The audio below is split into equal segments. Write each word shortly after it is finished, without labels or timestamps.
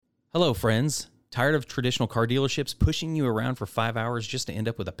Hello, friends. Tired of traditional car dealerships pushing you around for 5 hours just to end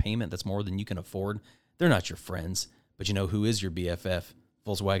up with a payment that's more than you can afford? They're not your friends, but you know who is your BFF?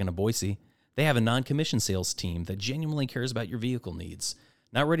 Volkswagen of Boise. They have a non-commission sales team that genuinely cares about your vehicle needs.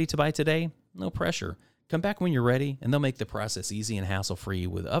 Not ready to buy today? No pressure. Come back when you're ready, and they'll make the process easy and hassle-free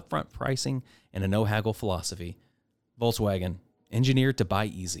with upfront pricing and a no-haggle philosophy. Volkswagen, engineered to buy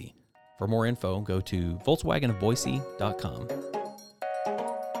easy. For more info, go to volkswagenofboise.com.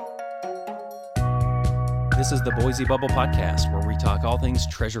 This is the Boise Bubble Podcast, where we talk all things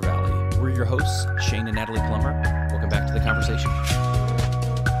Treasure Valley. We're your hosts, Shane and Natalie Plummer. Welcome back to the conversation.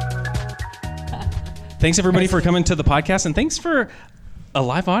 Thanks, everybody, for coming to the podcast, and thanks for a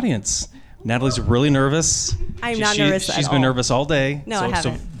live audience. Natalie's really nervous. I'm not nervous at all. She's been nervous all day. No, I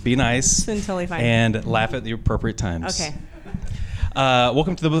haven't. So be nice. It's been totally fine. And laugh at the appropriate times. Okay.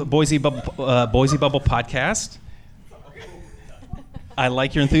 Welcome to the Boise Bubble Podcast. I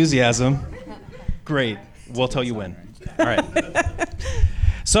like your enthusiasm. Great. We'll tell you when. All right.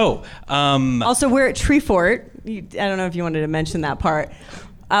 So, also, we're at Treefort. I don't know if you wanted to mention that part.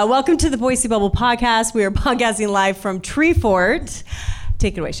 Welcome to the Boise Bubble Podcast. We are podcasting live from Treefort.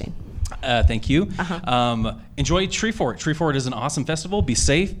 Take it away, Shane. Thank you. Enjoy Treefort. Treefort is an awesome festival. Be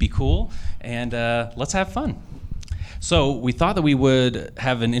safe, be cool, and let's have fun. So we thought that we would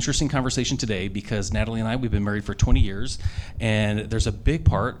have an interesting conversation today because Natalie and I, we've been married for 20 years, and there's a big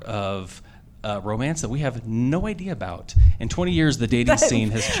part of romance that we have no idea about. In 20 years, the dating scene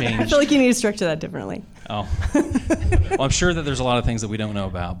has changed. I feel like you need to structure that differently. Oh. Well, I'm sure that there's a lot of things that we don't know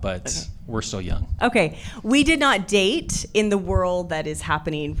about, but we're still young. Okay. We did not date in the world that is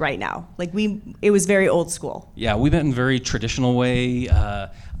happening right now. It was very old school. Yeah, we met in a very traditional way.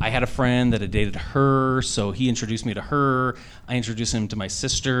 I had a friend that had dated her, so he introduced me to her. I introduced him to my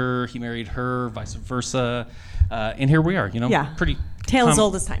sister. He married her, vice versa. And here we are, pretty tale as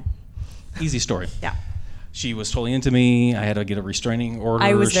old as time. Easy story. Yeah. She was totally into me. I had to get a restraining order.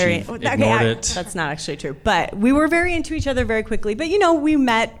 I was she ignored it. That's not actually true. But we were very into each other very quickly. But, we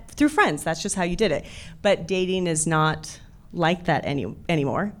met through friends. That's just how you did it. But dating is not like that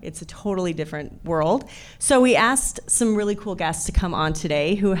anymore. It's a totally different world. So we asked some really cool guests to come on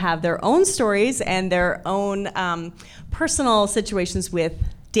today who have their own stories and their own personal situations with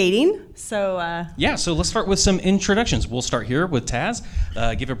dating. So so let's start with some introductions. We'll start here with Taz.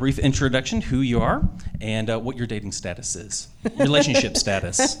 Give a brief introduction, who you are, and what your dating status is, relationship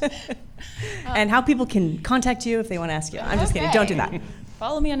status. And how people can contact you if they want to ask you. I'm just kidding. Don't do that.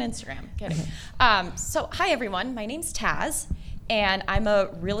 Follow me on Instagram. Kidding. So hi, everyone. My name's Taz, and I'm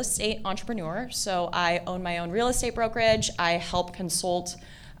a real estate entrepreneur. So I own my own real estate brokerage. I help consult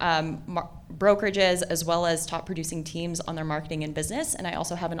brokerages as well as top producing teams on their marketing and business, and I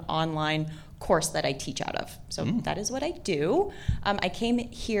also have an online course that I teach out of. So that is what I do. I came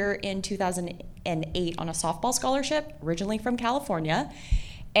here in 2008 on a softball scholarship, originally from California,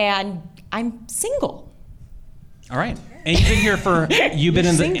 and I'm single. All right, and you've been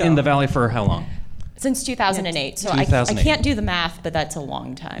in the valley for how long? Since 2008. So 2008. I can't do the math, but that's a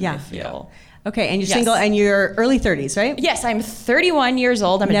long time. Yeah. I feel. Yeah. Okay, and you're single, and you're early 30s, right? Yes, I'm 31 years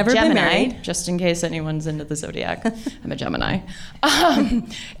old. I'm never a Gemini, been married. just in case anyone's into the zodiac. I'm a Gemini.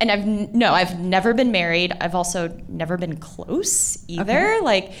 And I've never been married. I've also never been close either.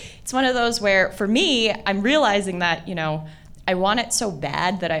 Okay. It's one of those where, for me, I'm realizing that, I want it so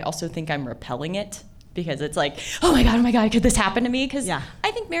bad that I also think I'm repelling it because it's like, oh my God, could this happen to me? Because I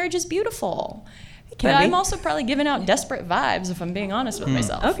think marriage is beautiful. But I'm also probably giving out desperate vibes, if I'm being honest with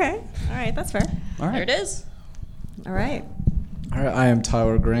myself. Okay. All right. That's fair. All right. There it is. All right. All right. I am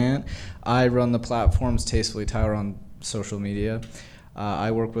Tyler Grant. I run the platforms Tastefully Tyler on social media.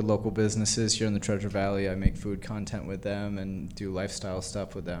 I work with local businesses here in the Treasure Valley. I make food content with them and do lifestyle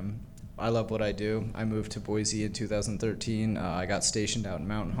stuff with them. I love what I do. I moved to Boise in 2013. I got stationed out in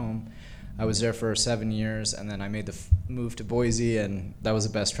Mountain Home. I was there for 7 years, and then I made the move to Boise, and that was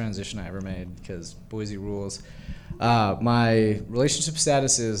the best transition I ever made because Boise rules. My relationship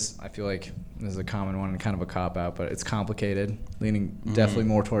status is, I feel like this is a common one and kind of a cop-out, but it's complicated, leaning definitely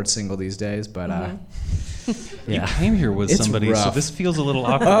more towards single these days, but You came here with somebody, rough. So this feels a little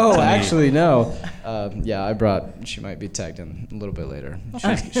awkward Oh, to me. actually, no. She might be tagged in a little bit later.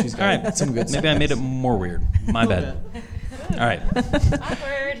 She's got some good stuff. Maybe I made it more weird. My bad. All right.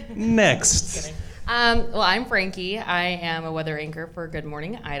 Awkward. Next. Well, I'm Frankie. I am a weather anchor for Good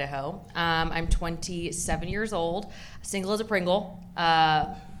Morning Idaho. I'm 27 years old, single as a Pringle,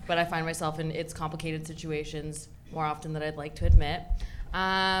 but I find myself in its complicated situations more often than I'd like to admit.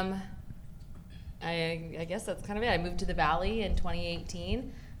 I guess that's kind of it. I moved to the Valley in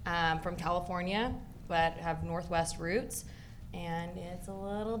 2018 from California, but have Northwest roots. and it's a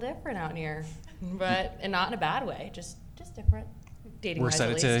little different out here, and not in a bad way, just different. Dating. We're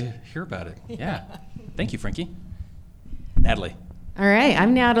excited to hear about it. Yeah. Thank you, Frankie. Natalie. All right,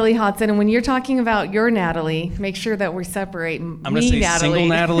 I'm Natalie Hodson, and when you're talking about your Natalie, make sure that we separate I'm going to say Natalie. Single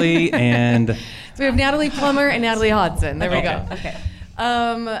Natalie and... So we have Natalie Plummer and Natalie Hodson. There we go. Okay.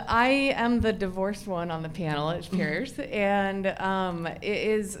 I am the divorced one on the panel, it appears, and it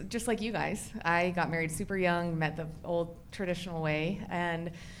is just like you guys. I got married super young, met the old traditional way,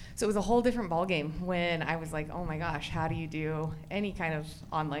 and so it was a whole different ballgame when I was like, oh my gosh, how do you do any kind of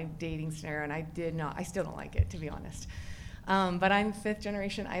online dating scenario? And I still don't like it, to be honest. But I'm 5th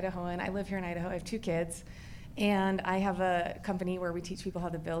generation Idahoan. I live here in Idaho. I have 2 kids. And I have a company where we teach people how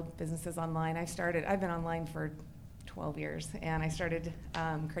to build businesses online. I've been online for 12 years. And I started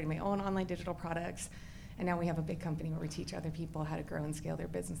creating my own online digital products. And now we have a big company where we teach other people how to grow and scale their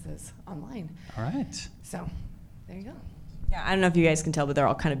businesses online. All right. So there you go. Yeah, I don't know if you guys can tell, but they're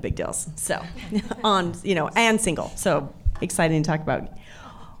all kind of big deals. So, and single. So exciting to talk about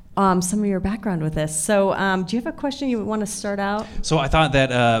some of your background with this. So do you have a question you want to start out? So I thought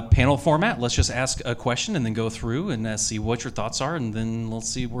that panel format, let's just ask a question and then go through and see what your thoughts are, and then let's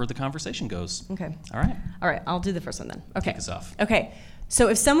see where the conversation goes. Okay. All right. I'll do the first one then. Okay. Kick us off. Okay. So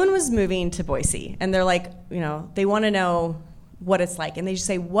if someone was moving to Boise and they're like, they want to know what it's like, and they just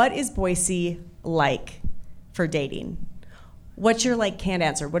say, what is Boise like for dating? What's your canned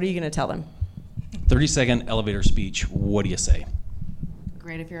answer? What are you going to tell them? 30-second elevator speech. What do you say?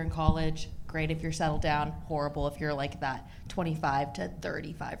 Great if you're in college, great if you're settled down, horrible if you're like that 25 to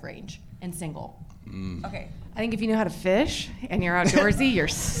 35 range and single. Okay. I think if you know how to fish and you're outdoorsy, you're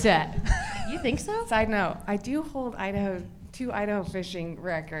set. You think so? Side note, I do hold 2 Idaho fishing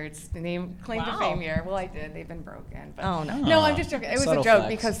records. The name claim to fame here. Well, I did. They've been broken. But Oh, no. No, I'm just joking. It was Subtle a joke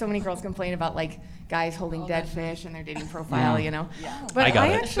flex. because so many girls complain about guys holding dead fish in their dating profile, Yeah. But I got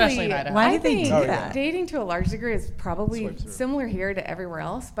it. actually, Especially in Idaho. Why I do they think do that? dating to a large degree is probably Swipe through. similar here to everywhere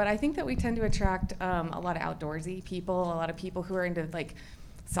else. But I think that we tend to attract a lot of outdoorsy people, a lot of people who are into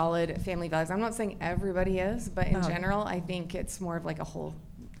solid family values. I'm not saying everybody is, but in general, I think it's more of a whole.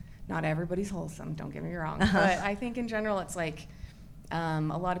 Not everybody's wholesome. Don't get me wrong, but I think in general it's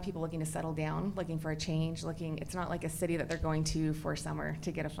a lot of people looking to settle down, looking for a change, it's not like a city that they're going to for summer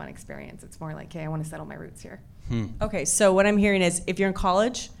to get a fun experience. It's more hey, I want to settle my roots here. Okay, so what I'm hearing is if you're in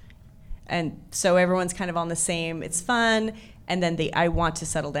college, and so everyone's kind of on the same, it's fun, and then I want to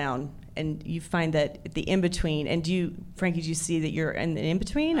settle down, and you find that the in-between, and Frankie, do you see that you're in the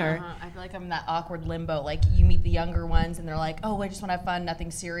in-between, or? I feel like I'm in that awkward limbo. You meet the younger ones and they're like, oh, I just want to have fun,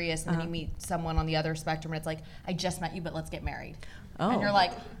 nothing serious. And then you meet someone on the other spectrum and it's like, I just met you, but let's get married. Oh. And you're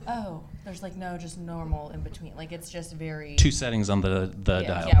like, oh, there's no, just normal in between. It's just very... 2 settings on the dial.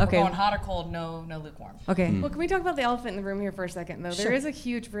 Yeah, Okay. we're going hot or cold, no lukewarm. Okay. Well, can we talk about the elephant in the room here for a second, though? Sure. There is a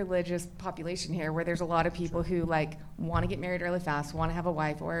huge religious population here where there's a lot of people who want to get married really fast, want to have a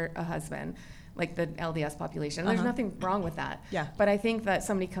wife or a husband, the LDS population. There's nothing wrong with that. Yeah. But I think that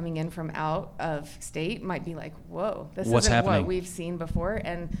somebody coming in from out of state might be like, whoa, this What's isn't happening? what we've seen before.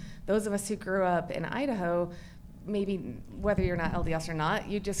 And those of us who grew up in Idaho, maybe whether you're not LDS or not,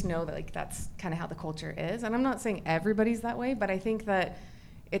 you just know that that's kind of how the culture is. And I'm not saying everybody's that way, but I think that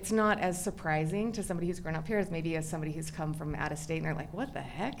it's not as surprising to somebody who's grown up here as maybe as somebody who's come from out of state and they're like, what the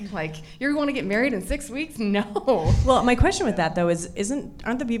heck? You're going to get married in 6 weeks? No. Well, my question with that though is,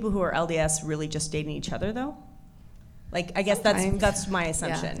 aren't the people who are LDS really just dating each other though? I guess that's my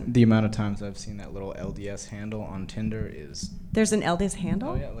assumption. The amount of times I've seen that little LDS handle on Tinder is... There's an LDS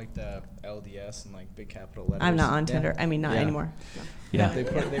handle? Oh, yeah, the LDS and big capital letters. I'm not on Yeah. Tinder. I mean, not Yeah. anymore. Yeah. They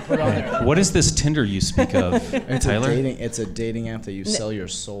put on there. What is this Tinder you speak of, Tyler? It's a dating app that you sell your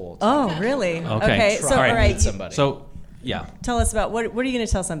soul to. Oh, really? Okay. So, All right. all right. Meet somebody. So, yeah. Tell us about what are you going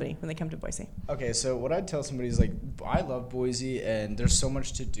to tell somebody when they come to Boise? Okay, so what I'd tell somebody is I love Boise, and there's so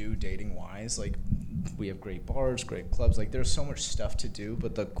much to do dating wise. We have great bars, great clubs. There's so much stuff to do,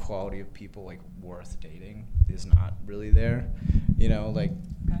 but the quality of people worth dating is not really there.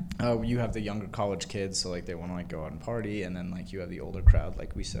 You have the younger college kids, so they want to go out and party, and then you have the older crowd,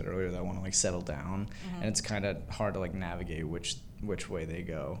 like we said earlier, that want to settle down, and it's kind of hard to navigate which way they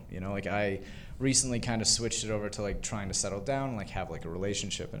go. I recently kind of switched it over to trying to settle down, have a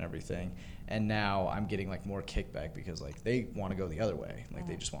relationship and everything, and now I'm getting more kickback because they want to go the other way,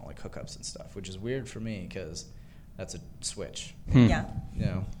 they just want hookups and stuff, which is weird for me because that's a switch. Yeah.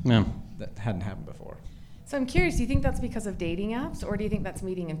 Yeah. That hadn't happened before. So I'm curious, do you think that's because of dating apps, or do you think that's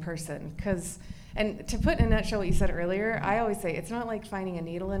meeting in person? And to put in a nutshell what you said earlier, I always say it's not like finding a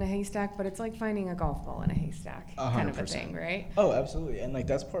needle in a haystack, but it's like finding a golf ball in a haystack, kind of a 100%. thing, right? Oh, absolutely. And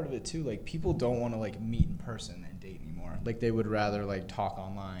that's part of it too. People don't want to meet in person and date anymore. Like they would rather like talk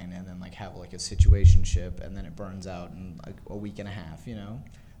online and then like have like a situationship and then it burns out in like a week and a half, you know,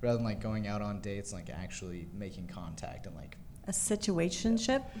 rather than like going out on dates, like actually making contact and like A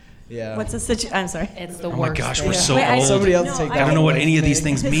situationship? yeah. What's a I'm sorry. It's the Oh worst. my gosh, thing. we're so Wait, old. Somebody else No, take I that. I don't know what one. any of these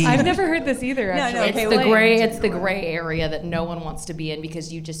things mean. I've never heard this either. No, Actually, no, It's okay, the wait. gray. It's the gray area that no one wants to be in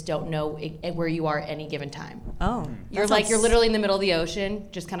because you just don't know where you are at any given time. Oh. You're that like sounds- you're literally in the middle of the ocean,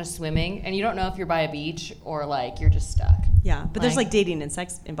 just kind of swimming, and you don't know if you're by a beach or like you're just stuck. Yeah, but there's Like- like dating and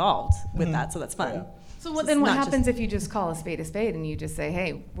sex involved with that, so that's fun. Yeah. So It's then what not just- happens if you just call a spade and you just say,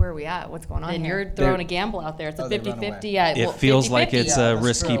 hey, where are we at? What's going on Then here? you're throwing a gamble out there. It's a Oh, they run 50-50. away. Yeah, It well, feels like 50-50. it's Yeah, a that's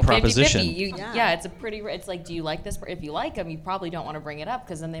risky true. 50-50. proposition. Yeah. It's a pretty. It's like, do you like this? If you like them, you probably don't want to bring it up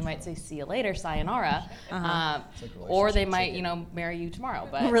because then they might say, "See you later, sayonara," Uh-huh. or they relationship might, chicken. marry you tomorrow.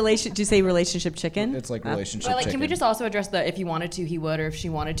 But Do you say relationship chicken? It's like Uh, relationship But like, can we chicken. just also address the if he wanted to, he would, or if she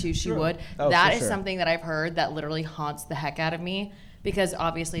wanted to, she Sure. would? Oh, That for is sure. something that I've heard that literally haunts the heck out of me because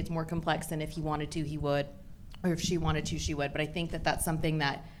obviously it's more complex than if he wanted to, he would, or if she wanted to, she would. But I think that that's something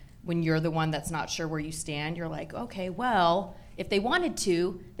that when you're the one that's not sure where you stand, you're like, okay, well, if they wanted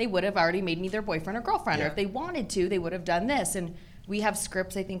to, they would have already made me their boyfriend or girlfriend, or Yeah. if they wanted to, they would have done this. And we have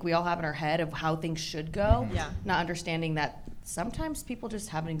scripts I think we all have in our head of how things should go, Yeah. not understanding that sometimes people just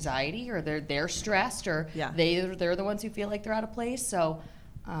have anxiety or they're stressed or Yeah. they're the ones who feel like they're out of place. So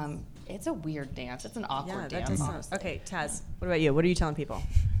it's a weird dance. It's an Yeah, awkward that dance. does sound. Okay, Taz, what about you? What are you telling people?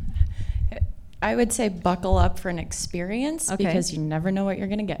 I would say buckle up for an experience Okay. because you never know what you're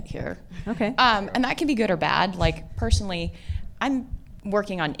going to get here. Okay. And that can be good or bad. Like personally, I'm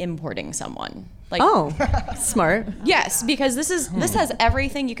working on importing someone. Like, Oh, smart. yes, because this has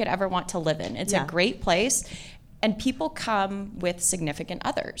everything you could ever want to live in. It's Yeah. a great place, and people come with significant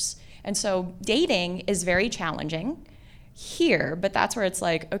others. And so dating is very challenging here, but that's where it's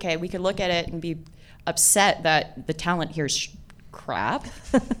like, okay, we could look at it and be upset that the talent here is crap.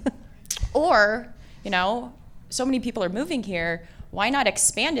 Or, so many people are moving here. Why not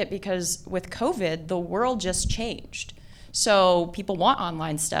expand it? Because with COVID, the world just changed. So people want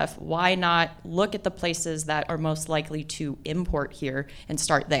online stuff. Why not look at the places that are most likely to import here and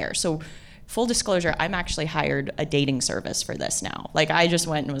start there? So full disclosure, I'm actually hired a dating service for this now. Like I just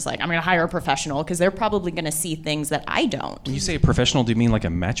went and was like, I'm going to hire a professional because they're probably going to see things that I don't. When you say professional, do you mean like a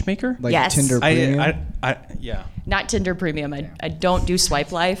matchmaker? Like Yes. Tinder Premium. Yeah. Not Tinder Premium. I don't do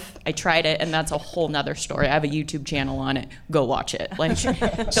Swipe Life. I tried it, and that's a whole nother story. I have a YouTube channel on it. Go watch it. Like,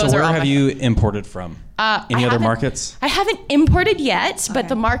 those So are where all have my- you imported from? Any other haven't- markets? I haven't imported yet, but Okay.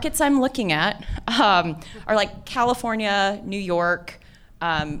 the markets I'm looking at are like California, New York,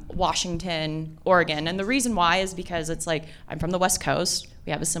 Washington, Oregon. And the reason why is because it's like I'm from the West Coast.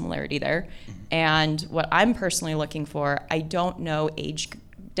 We have a similarity there. And what I'm personally looking for, I don't know age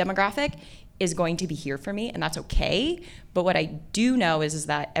demographic is going to be here for me, and that's okay. But what I do know is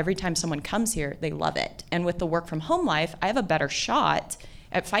that every time someone comes here, they love it. And with the work from home life, I have a better shot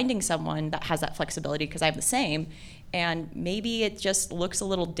at finding someone that has that flexibility because I have the same. And maybe it just looks a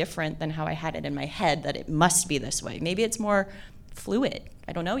little different than how I had it in my head that it must be this way. Maybe it's more fluid.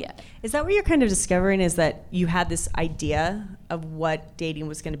 I don't know yet. Is that what you're kind of discovering, is that you had this idea of what dating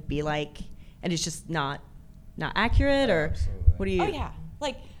was going to be like, and it's just not accurate, or absolutely. what do you? Oh yeah,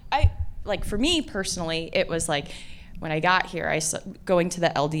 like for me personally, it was like when I got here, going to the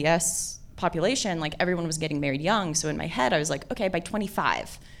LDS population, like everyone was getting married young. So in my head, I was like, okay, by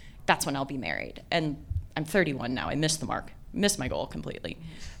 25, that's when I'll be married. And I'm 31 now. I missed my goal completely.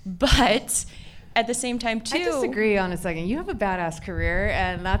 But at the same time too, I disagree on a second. You have a badass career,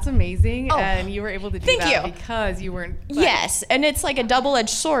 and that's amazing. Oh, and you were able to do thank that you. because you weren't. Yes, and it's like a double-edged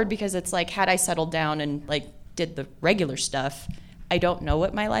sword because it's like had I settled down and like did the regular stuff, I don't know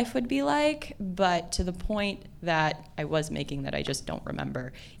what my life would be like, but to the point that I was making that I just don't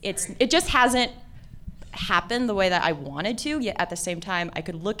remember. It just hasn't happened the way that I wanted to, yet at the same time I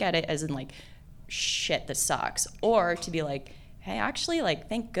could look at it as in like, shit, this sucks. Or to be like, hey, actually, like,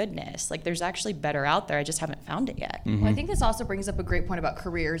 thank goodness. Like, there's actually better out there. I just haven't found it yet. Well, I think this also brings up a great point about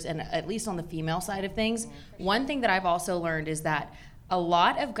careers, and at least on the female side of things. One thing that I've also learned is that a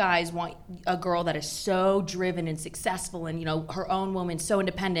lot of guys want a girl that is so driven and successful and, her own woman, so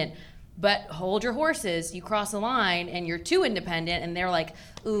independent. But hold your horses. You cross a line and you're too independent, and they're like,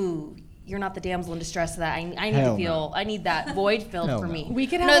 ooh, you're not the damsel in distress that I need Hell to feel. no. I need that void filled Hell for no. me. We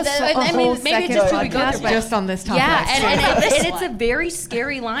could No, have I mean, whole maybe second it's just who we go podcast through, but- just on this topic. Yeah, and it's a very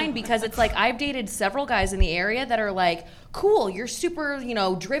scary line because it's like I've dated several guys in the area that are like, cool, you're super,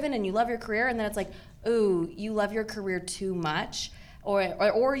 driven and you love your career, and then it's like, ooh, you love your career too much.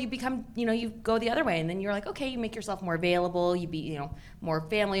 Or you become, you go the other way, and then you're like, okay, you make yourself more available, you be, more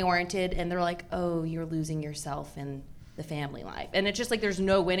family oriented, and they're like, oh, you're losing yourself in the family life. And it's just like there's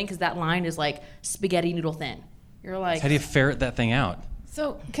no winning because that line is like spaghetti noodle thin. You're like, How do you ferret that thing out?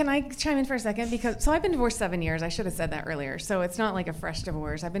 So can I chime in for a second? Because I've been divorced 7 years. I should have said that earlier. So it's not like a fresh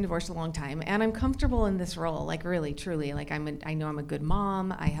divorce. I've been divorced a long time, and I'm comfortable in this role. Like really, truly. Like I know I'm a good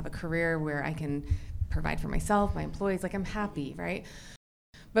mom. I have a career where I can provide for myself, my employees. Like I'm happy, right?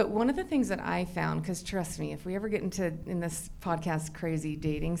 But one of the things that I found, because trust me, if we ever get in this podcast crazy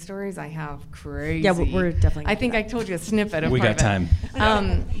dating stories, I have crazy. Yeah, we're definitely. I think I told you a snippet of We part got of it.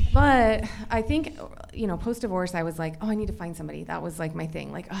 time. But I think, post-divorce, I was like, oh, I need to find somebody. That was like my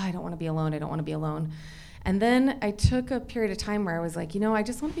thing. Like, oh, I don't want to be alone. I don't want to be alone. And then I took a period of time where I was like, I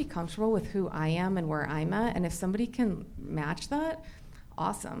just want to be comfortable with who I am and where I'm at. And if somebody can match that,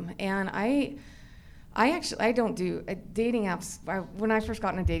 awesome. And I don't do dating apps. When I first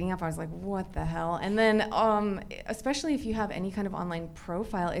got in a dating app, I was like, what the hell? And then, especially if you have any kind of online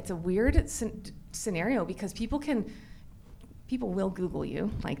profile, it's a weird scenario because people will Google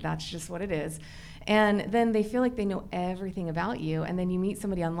you. Like, that's just what it is. And then they feel like they know everything about you. And then you meet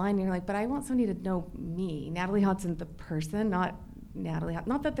somebody online and you're like, but I want somebody to know me, Natalie Hodson, the person, not Natalie Hodson.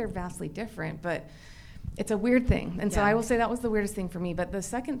 Not that they're vastly different, but it's a weird thing. And so I will say that was the weirdest thing for me. But the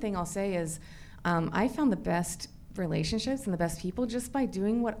second thing I'll say is, I found the best relationships and the best people just by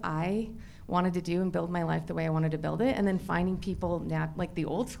doing what I wanted to do and build my life the way I wanted to build it, and then finding people like the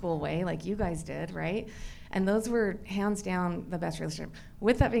old school way, like you guys did, right? And those were hands down the best relationship.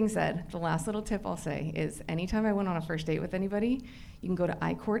 With that being said, the last little tip I'll say is anytime I went on a first date with anybody, you can go to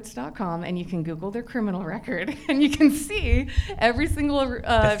iCourts.com and you can Google their criminal record and you can see every single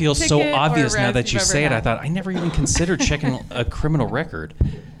that feels so obvious now that you say it. had. I thought I never even considered checking a criminal record.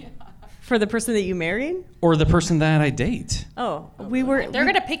 For the person that you married? Or the person that I date. Oh, they're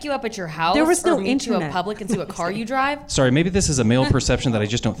going to pick you up at your house There was no or meet you in internet. public and see what car you drive. Sorry, maybe this is a male perception that I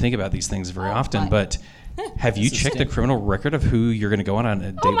just don't think about these things very often, but have you checked the criminal record of who you're going to go on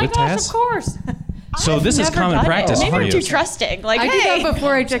a date Oh my with, gosh, Taz? of course. So this is Never common done it. practice Maybe for I'm you. too trusting. Like, I do hey. that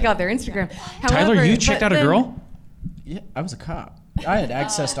before I check out their Instagram. Tyler, However, you checked out a girl? Yeah, I was a cop. I had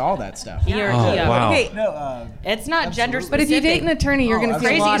access to all that stuff. You're, Oh, yeah. wow. Okay. No, It's not gender specific. But if you date an attorney, you're going to see a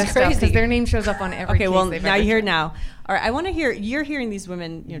Crazy lot is of stuff crazy. because their name shows up on every Okay, case well, they've now ever you hear it tried. now. All right, I want to hear, you're hearing these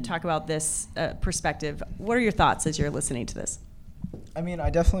women, talk about this perspective. What are your thoughts as you're listening to this? I mean, I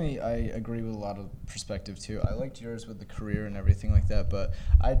agree with a lot of perspective too. I liked yours with the career and everything like that, but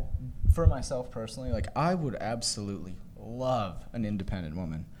for myself personally, like I would absolutely love an independent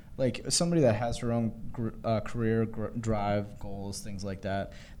woman. Like somebody that has her own career, drive, goals, things like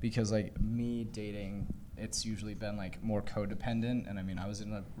that. Because like me dating, it's usually been like more codependent. And I mean, I was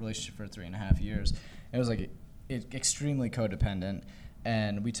in a relationship for 3.5 years. And it was like extremely codependent.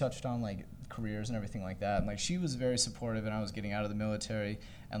 And we touched on like careers and everything like that. And like she was very supportive, and I was getting out of the military,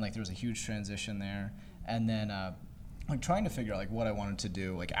 and like there was a huge transition there. And then like trying to figure out like what I wanted to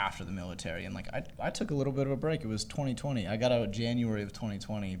do like after the military, and like I took a little bit of a break. It was 2020. I got out January of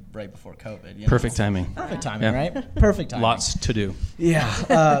 2020, right before COVID. You know? Perfect timing. Perfect timing, Yeah. right? Perfect timing. Lots to do.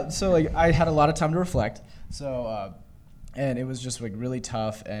 Yeah. So like I had a lot of time to reflect. So and it was just like really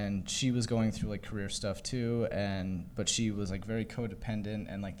tough, and she was going through like career stuff too, but she was like very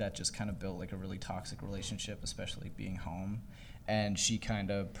codependent, and like that just kind of built like a really toxic relationship, especially being home. And she kind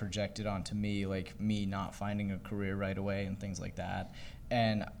of projected onto me, like me not finding a career right away and things like that.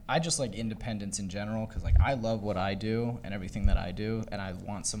 And I just like independence in general, because like I love what I do and everything that I do, and I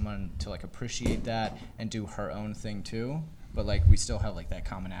want someone to like appreciate that and do her own thing too. But like we still have like that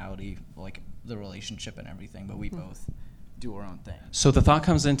commonality, like the relationship and everything, but we both do our own thing. So the thought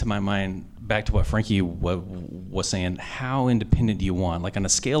comes into my mind, back to what Frankie was saying, how independent do you want? Like on a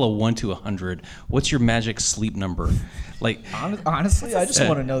scale of 1 to 100, what's your magic sleep number? Like honestly, I just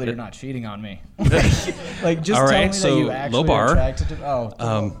want to know that you're not cheating on me. Like just all tell right, me so that you actually low bar. are attracted to. Oh, the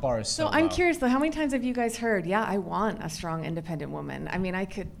low bar is so So I'm low. curious though, how many times have you guys heard, yeah, I want a strong, independent woman? I mean, I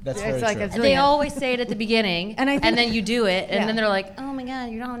could. That's it's very like true. a They zillion. always say it at the beginning, And I think- then you do it, and Yeah. then they're like, "Oh my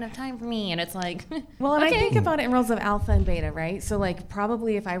god, you don't have enough time for me," and it's like, Well, and okay. I think about it in roles of alpha and beta, right? So like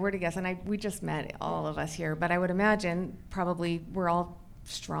probably if I were to guess, and we just met all of us here, but I would imagine probably we're all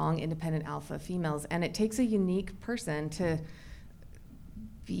strong, independent alpha females, and it takes a unique person to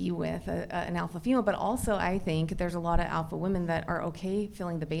be with an alpha female. But also I think there's a lot of alpha women that are okay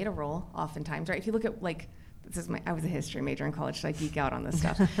filling the beta role oftentimes, right? If you look at like, I was a history major in college, so I geek out on this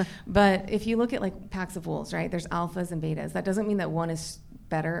stuff. But if you look at like packs of wolves, right? There's alphas and betas. That doesn't mean that one is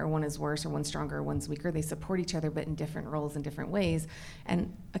better or one is worse or one's stronger or one's weaker. They support each other, but in different roles in different ways.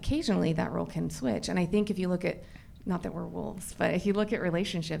 And occasionally that role can switch. And I think if you look at, not that we're wolves, but if you look at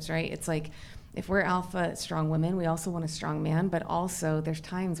relationships, right? It's like, if we're alpha strong women, we also want a strong man, but also there's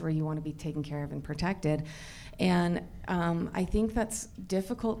times where you want to be taken care of and protected. And I think that's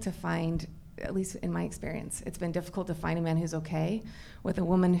difficult to find, at least in my experience. It's been difficult to find a man who's okay with a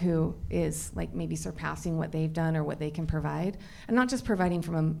woman who is like maybe surpassing what they've done or what they can provide. And not just providing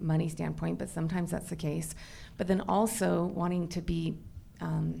from a money standpoint, but sometimes that's the case. But then also wanting to be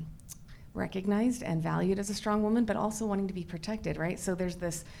recognized and valued as a strong woman, but also wanting to be protected, right? So there's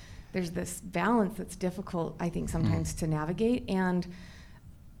this balance that's difficult, I think, sometimes to navigate. And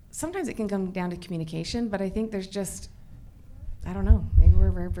sometimes it can come down to communication, but I think there's just, I don't know, maybe we're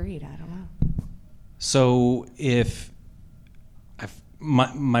a rare breed, I don't know. So if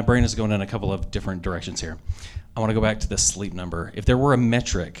my brain is going in a couple of different directions here. I want to go back to the sleep number. If there were a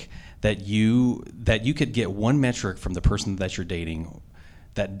metric that you could get one metric from the person that you're dating,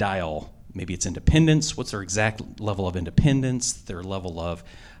 that dial, maybe it's independence, what's their exact level of independence, their level of,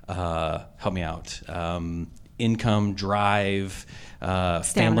 help me out, income, drive,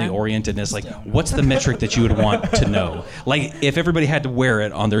 family orientedness, like what's the metric that you would want to know? Like if everybody had to wear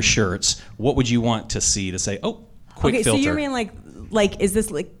it on their shirts, what would you want to see to say, oh, quick filter? Okay, so you mean like is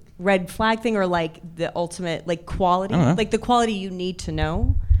this like red flag thing or like the ultimate like quality? Like the quality you need to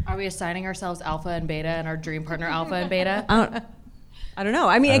know? Are we assigning ourselves alpha and beta and our dream partner alpha and beta? I don't know.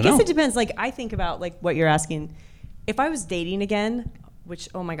 I mean, I guess it depends. Like I think about like what you're asking. If I was dating again, which,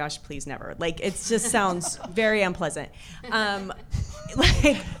 oh my gosh, please never. Like, it just sounds very unpleasant.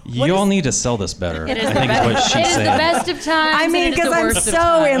 You all need to sell this better. It is the best of times. I mean, because I'm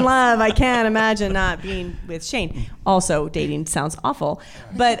so in love. I can't imagine not being with Shane. Also, dating sounds awful.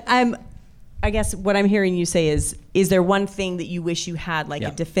 But I guess what I'm hearing you say is there one thing that you wish you had, like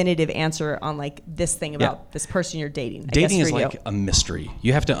a definitive answer on like this thing about this person you're dating? Dating is like a mystery.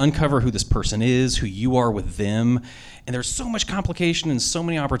 You have to uncover who this person is, who you are with them. And there's so much complication and so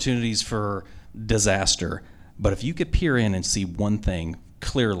many opportunities for disaster. But if you could peer in and see one thing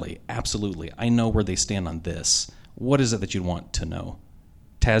clearly, absolutely, I know where they stand on this, what is it that you'd want to know?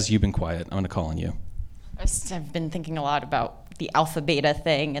 Taz, you've been quiet. I'm going to call on you. I've been thinking a lot about the alpha beta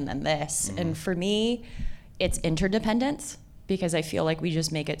thing and then this. Mm-hmm. And for me, it's interdependence, because I feel like we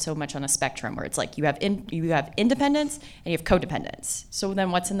just make it so much on a spectrum where it's like you have independence and you have codependence. So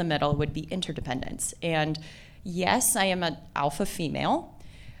then what's in the middle would be interdependence. And yes, I am an alpha female,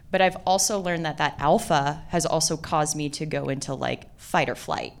 but I've also learned that alpha has also caused me to go into like fight or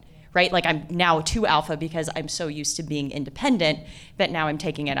flight, right? Like I'm now too alpha because I'm so used to being independent that now I'm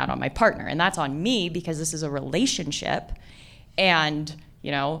taking it out on my partner. And that's on me because this is a relationship. And, you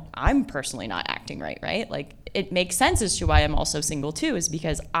know, I'm personally not acting right? Like it makes sense as to why I'm also single too, is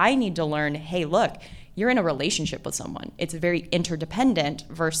because I need to learn, hey, look, you're in a relationship with someone. It's very interdependent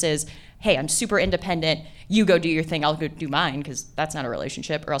versus, hey, I'm super independent. You go do your thing, I'll go do mine, because that's not a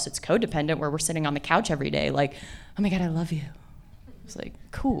relationship. Or else it's codependent where we're sitting on the couch every day like, oh my God, I love you. It's like,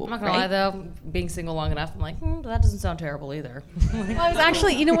 cool. I'm not gonna lie though, being single long enough, I'm like, that doesn't sound terrible either. Well, I was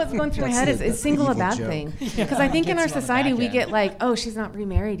actually, you know what's going through my head is single a bad thing? Because I think in our society we get like, oh, she's not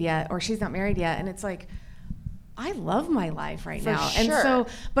remarried yet, or she's not married yet. And it's like, I love my life right now. Sure. And so,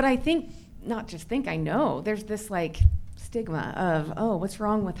 but I think, I know there's this like stigma of, oh, what's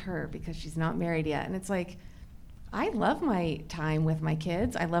wrong with her because she's not married yet. And it's like, I love my time with my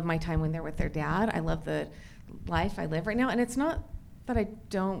kids. I love my time when they're with their dad. I love the life I live right now. And it's not that I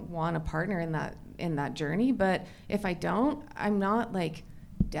don't want a partner in that journey, but if I don't, I'm not like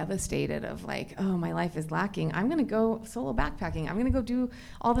devastated of like, oh, my life is lacking. I'm going to go solo backpacking. I'm going to go do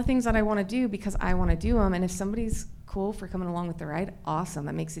all the things that I want to do because I want to do them. And if somebody's cool for coming along with the ride, awesome.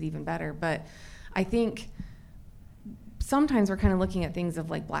 That makes it even better. But I think sometimes we're kind of looking at things of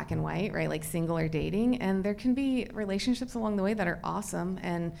like black and white, right? Like single or dating. And there can be relationships along the way that are awesome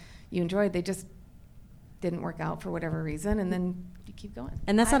and you enjoyed. They just didn't work out for whatever reason. And then you keep going.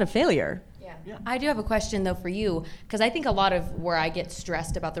 And that's not a failure. Yeah. I do have a question though for you, because I think a lot of where I get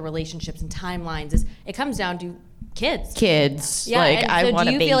stressed about the relationships and timelines is it comes down to kids. Yeah, like and I so want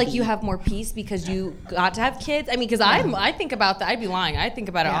do you a baby. feel like you have more peace because you got to have kids? I mean, because I think about that. I'd be lying. I think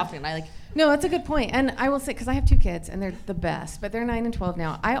about it often. No, that's a good point. And I will say, because I have 2 kids and they're the best, but they're 9 and 12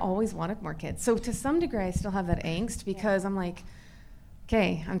 now. I always wanted more kids. So to some degree, I still have that angst because I'm like,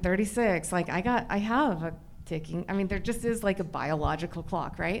 okay, I'm 36. Like I have a ticking. I mean, there just is like a biological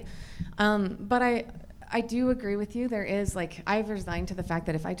clock, right? But I do agree with you. There is like, I've resigned to the fact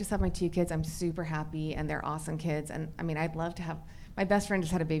that if I just have my 2 kids, I'm super happy and they're awesome kids. And I mean, I'd love to have, my best friend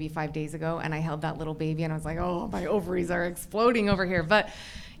just had a baby 5 days ago and I held that little baby and I was like, oh, my ovaries are exploding over here. But,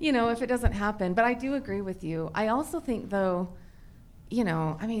 you know, if it doesn't happen, but I do agree with you. I also think though, you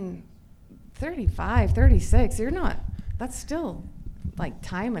know, I mean, 35, 36, that's still like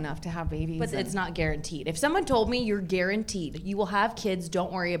time enough to have babies. But it's not guaranteed. If someone told me you're guaranteed, you will have kids,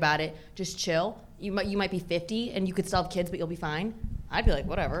 don't worry about it, just chill, you might be 50 and you could still have kids, but you'll be fine. I'd be like,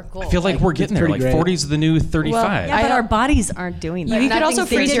 whatever, cool. I feel like we're getting there. Like pretty great. 40's the new 35. Well, yeah, but our bodies aren't doing that. You could also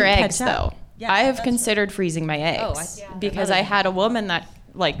They freeze your didn't eggs, catch up. though. Yeah, I have considered freezing my eggs because I had a woman that,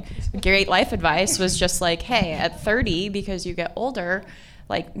 like, great life advice was just like, hey, at 30, because you get older,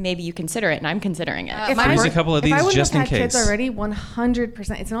 like, maybe you consider it, and I'm considering it. Freeze a couple of these just in If I would have had case. kids already,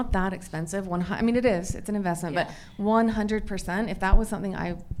 100%. It's not that expensive. I mean, it is. It's an investment, but 100%. If that was something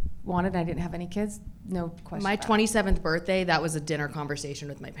I wanted, and I didn't have any kids, no question. My about it. 27th birthday, that was a dinner conversation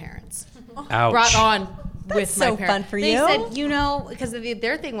with my parents. Ouch. Brought on with so my parents. fun for they you. said, because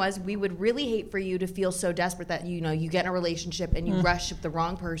their thing was, we would really hate for you to feel so desperate that you get in a relationship and you rush the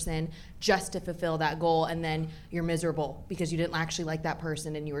wrong person just to fulfill that goal, and then you're miserable because you didn't actually like that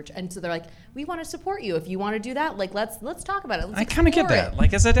person, and so they're like, we want to support you if you want to do that. Like, let's talk about it. Let's I kind of get explore that. it.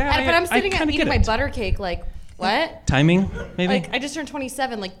 Like, as a dad, But I'm sitting I at kind of eating get my it. butter cake, like, what? Timing, maybe? Like, I just turned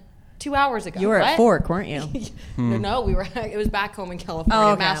 27 like 2 hours ago. You were What? at Fork, weren't you? No, we were. It was back home in California.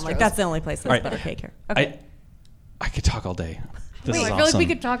 Oh, okay. I'm Mastro's. like, that's the only place that's All right. butter cake here. Okay. I could talk all day. This is I awesome. feel like we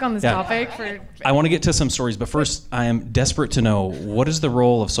could talk on this Yeah. topic for. I want to get to some stories, but first, I am desperate to know, what is the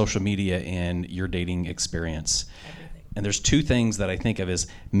role of social media in your dating experience? And there's two things that I think of as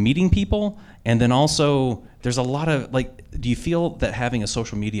meeting people, and then also there's a lot of, like, do you feel that having a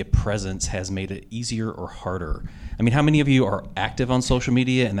social media presence has made it easier or harder? I mean, how many of you are active on social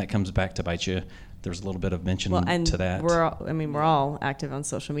media, and that comes back to bite you? There's a little bit of mention to that. We're all active on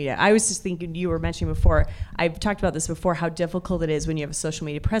social media. I was just thinking, you were mentioning before, I've talked about this before, how difficult it is when you have a social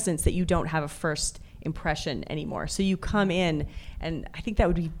media presence that you don't have a first impression anymore. So you come in, and I think that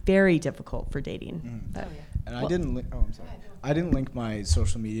would be very difficult for dating. But, And I didn't. I'm sorry. I didn't link my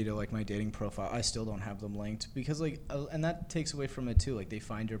social media to like my dating profile. I still don't have them linked because and that takes away from it too. Like, they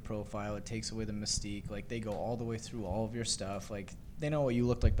find your profile, it takes away the mystique. Like, they go all the way through all of your stuff. Like, they know what you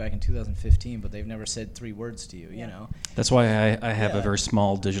looked like back in 2015, but they've never said 3 words to you. You know. That's why I have a very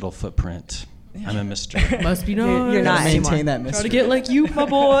small digital footprint. I'm a mystery. Must be nice. You're not maintain anymore. that mystery. Try to get like you, my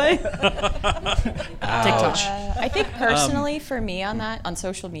boy. Ouch. I think personally for me on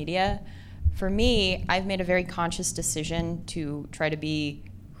social media, for me, I've made a very conscious decision to try to be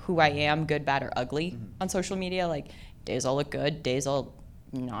who I am, good, bad, or ugly on social media. Like, days I'll look good, days I'll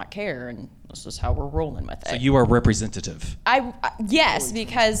not care, and this is how we're rolling with it. So you are representative. Yes,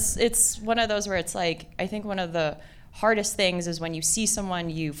 because it's one of those where it's like, I think one of the hardest things is when you see someone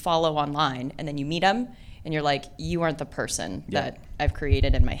you follow online and then you meet them and you're like, you aren't the person that I've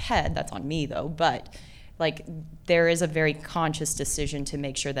created in my head. That's on me though. But like, there is a very conscious decision to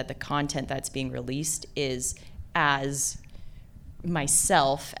make sure that the content that's being released is as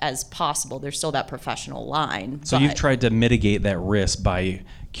myself as possible. There's still that professional line. So you've tried to mitigate that risk by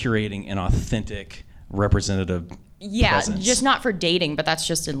curating an authentic, representative presence. Just not for dating, but that's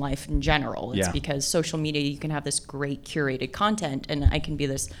just in life in general. It's Yeah. because social media, you can have this great curated content, and I can be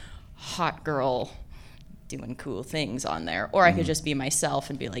this hot girl doing cool things on there, or I could just be myself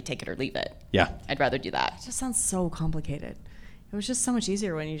and be like, take it or leave it. Yeah. I'd rather do that. It just sounds so complicated. It was just so much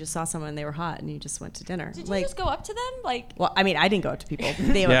easier when you just saw someone and they were hot and you just went to dinner. Did you just go up to them? Like, Well, I mean, I didn't go up to people.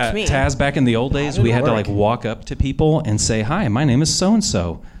 They went up to me. Taz, back in the old days, we had to like walk up to people and say, "Hi, my name is so and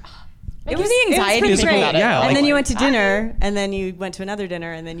so." it was the anxiety pretty thinking great. about it. Yeah, And like- then you went to dinner, and then you went to another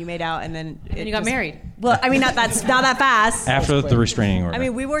dinner, and then you made out, and then And you got married. Well, I mean, not that fast. After the restraining order. I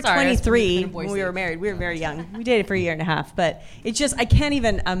mean, we were Sorry, I was 23 in when Boise. we were married. We were very young. We dated for a year and a half, but it's just, I can't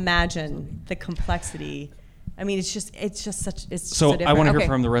even imagine the complexity. I mean, it's just such, it's so different. I want to hear Okay.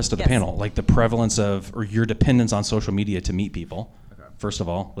 from the rest of the Yes. panel, like the prevalence of, or your dependence on social media to meet people. First of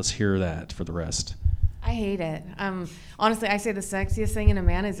all, let's hear that for the rest. I hate it. Honestly, I say the sexiest thing in a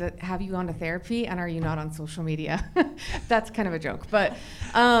man is that have you gone to therapy and are you not on social media? That's kind of a joke. But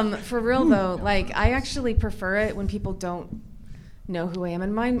for real though, like, I actually prefer it when people don't know who I am.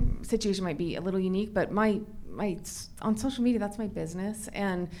 And my situation might be a little unique, but my on social media, that's my business.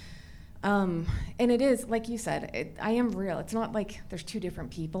 And it is, like you said, I am real. It's not like there's two different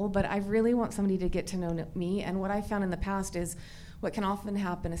people, but I really want somebody to get to know me. And what I found in the past is what can often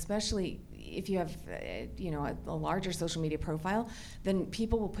happen, especially if you have, a larger social media profile, then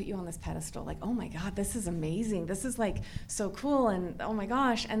people will put you on this pedestal, like, oh my God, this is amazing. This is like so cool, and oh my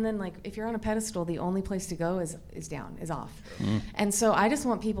gosh. And then like, if you're on a pedestal, the only place to go is down, is off. And so I just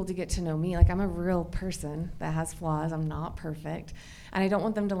want people to get to know me. Like, I'm a real person that has flaws. I'm not perfect. And I don't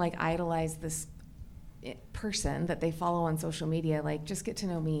want them to like idolize this person that they follow on social media. Like, just get to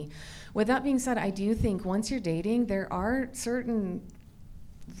know me. With that being said, I do think once you're dating, there are certain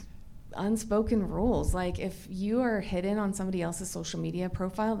unspoken rules. Like, if you are hidden on somebody else's social media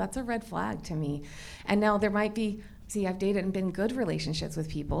profile, that's a red flag to me. And now there might be see, I've dated and been in good relationships with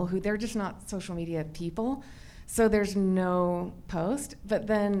people who they're just not social media people. So there's no post, but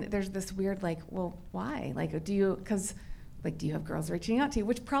then there's this weird like, well, why? Like, do you have girls reaching out to you?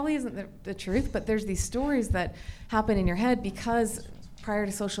 Which probably isn't the truth, but there's these stories that happen in your head because prior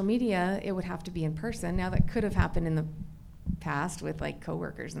to social media, it would have to be in person. Now that could have happened in the past with like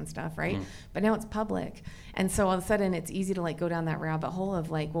coworkers and stuff, right? But now it's public. And so all of a sudden it's easy to like go down that rabbit hole of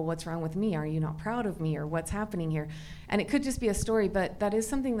like, well, what's wrong with me? Are you not proud of me? Or what's happening here? And it could just be a story, but that is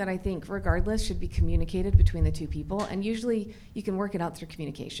something that I think regardless should be communicated between the two people. And usually you can work it out through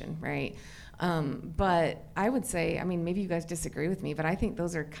communication, right? But I would say, I mean, maybe you guys disagree with me, but I think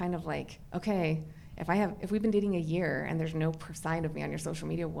those are kind of like, okay, if we've been dating a year and there's no side of me on your social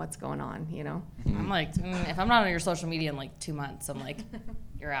media, what's going on, you know? I'm like, if I'm not on your social media in like 2 months, I'm like,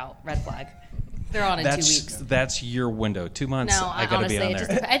 you're out, red flag. They're on in 2 weeks. That's your window. 2 months, no, I got to be on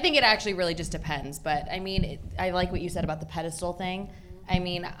there. I think it actually really just depends. But I mean, I like what you said about the pedestal thing. I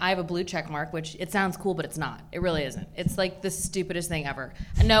mean, I have a blue check mark, which it sounds cool, but it's not. It really isn't. It's like the stupidest thing ever.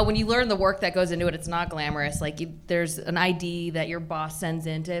 And no, when you learn the work that goes into it, it's not glamorous. Like there's an ID that your boss sends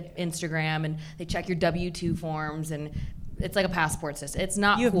into Instagram, and they check your W-2 forms, and it's like a passport system. It's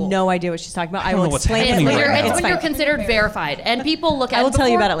not cool. You have no idea what she's talking about. I will explain happening it later. right now. It's when you're considered verified, and people look at it. I will tell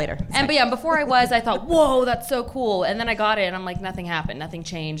you about it later. But yeah, before I thought, whoa, that's so cool. And then I got it, and I'm like, nothing happened. Nothing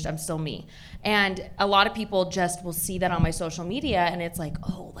changed. I'm still me. And a lot of people just will see that on my social media, and it's like,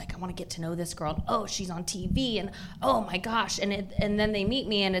 oh, like I want to get to know this girl. And, oh, she's on TV, and oh my gosh. And then they meet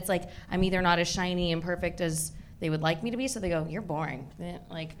me, and it's like I'm either not as shiny and perfect as they would like me to be, so they go, you're boring.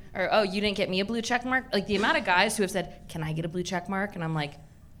 Like, or, oh, you didn't get me a blue check mark? Like, the amount of guys who have said, can I get a blue check mark? And I'm like,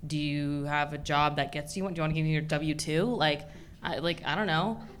 do you have a job that gets you one? Do you want to give me your W-2? Like, I don't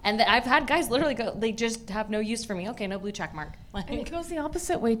know. And I've had guys literally go, they just have no use for me. Okay, no blue check mark. Like, and it goes the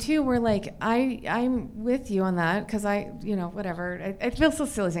opposite way, too, where, like, I'm with you on that because whatever. I feel so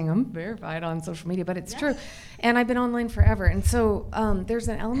silly saying I'm verified on social media, but it's true. And I've been online forever. And so there's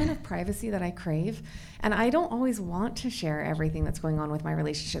an element of privacy that I crave. And I don't always want to share everything that's going on with my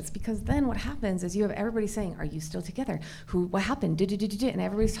relationships, because then what happens is you have everybody saying, are you still together? What happened? And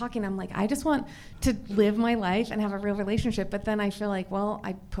everybody's talking. I'm like, I just want to live my life and have a real relationship. But then I feel like, well,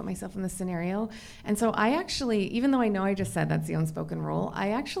 I put myself in this scenario. And so I actually, even though I know I just said that's the unspoken rule,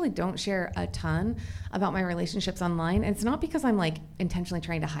 I actually don't share a ton about my relationships online. And it's not because I'm like intentionally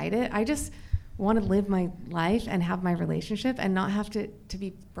trying to hide it. I just want to live my life and have my relationship and not have to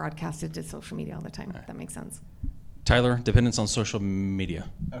be broadcasted to social media all the time, if that makes sense. Tyler, dependence on social media.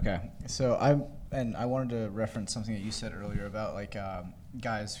 Okay, so I wanted to reference something that you said earlier about like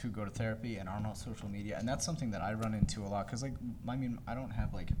guys who go to therapy and aren't on social media, and that's something that I run into a lot because like I don't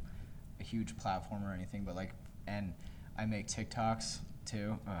have like a huge platform or anything, but like, and I make TikToks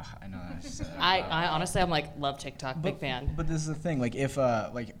too. I know that I just said that. I honestly, I'm like, love TikTok, big fan. But this is the thing, like if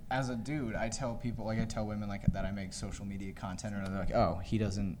like as a dude, I tell people, like I tell women like that I make social media content, or they're like, oh, he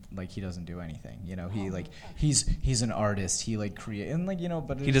doesn't do anything, you know, he like he's an artist, he like create, and like, you know,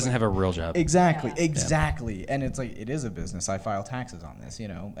 but he doesn't have a real job. Exactly. And it's like, it is a business. I file taxes on this, you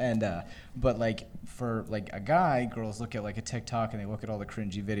know, and but like for like a guy, girls look at like a TikTok and they look at all the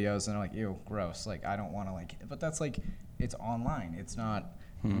cringy videos and they're like, ew, gross, like I don't want to like, but that's like, it's online, it's not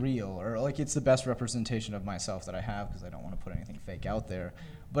real, or like it's the best representation of myself that I have because I don't want to put anything fake out there.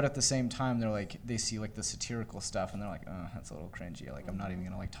 But at the same time, they're like, they see like the satirical stuff and they're like, that's a little cringy, like I'm not even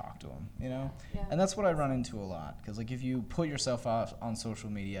gonna like talk to them, you know. And that's what I run into a lot, because like if you put yourself out on social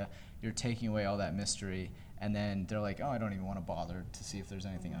media, you're taking away all that mystery. And then they're like, oh, I don't even want to bother to see if there's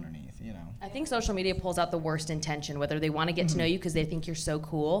anything underneath, you know. I think social media pulls out the worst intention, whether they want to get to know you because they think you're so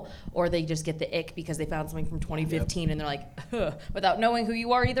cool, or they just get the ick because they found something from 2015 and they're like, without knowing who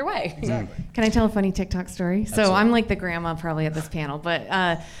you are either way. Exactly. Can I tell a funny TikTok story? Absolutely. So I'm like the grandma probably at this panel, but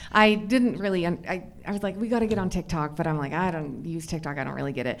I didn't really, I was like, we got to get on TikTok, but I'm like, I don't use TikTok, I don't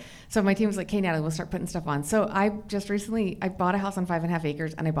really get it. So my team was like, okay, Natalie, we'll start putting stuff on. So I just recently, I bought a house on 5.5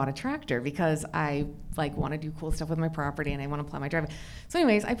 acres and I bought a tractor because I like want to do cool stuff with my property and I want to plow my driveway. So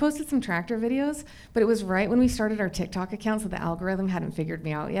anyways, I posted some tractor videos, but it was right when we started our TikTok account, so the algorithm hadn't figured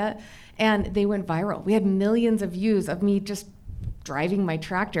me out yet, and they went viral. We had millions of views of me just driving my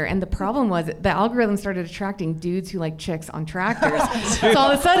tractor, and the problem was the algorithm started attracting dudes who like chicks on tractors. So all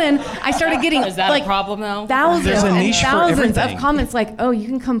of a sudden I started getting Is that like a problem though? thousands and niche for thousands everything. of comments like, oh, you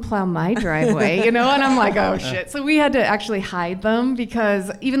can come plow my driveway, you know. And I'm like, oh shit. So we had to actually hide them, because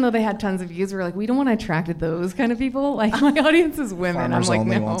even though they had tons of views, we were like, we don't want to attract those kind of people, like my audience is women. Farmers I'm like,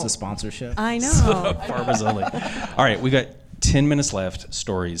 Only no. wants a sponsorship. I know. Farmers only. All right, we got 10 minutes left.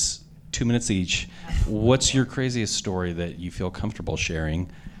 Stories, 2 minutes each. What's your craziest story that you feel comfortable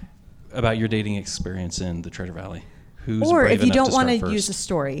sharing about your dating experience in the Treasure Valley? Who's or brave if you enough don't want to start use a first?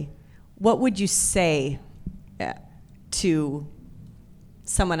 story, what would you say to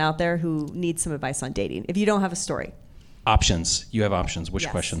someone out there who needs some advice on dating if you don't have a story? Options. You have options. Which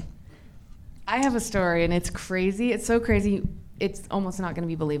Yes. question? I have a story, and it's crazy. It's so crazy, it's almost not going to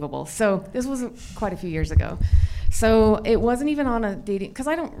be believable. So this was quite a few years ago. So it wasn't even on a dating, because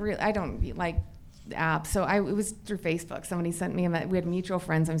I don't like apps. So it was through Facebook. Somebody sent me we had mutual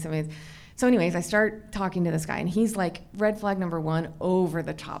friends. So anyways, I start talking to this guy, and he's like, red flag number one, over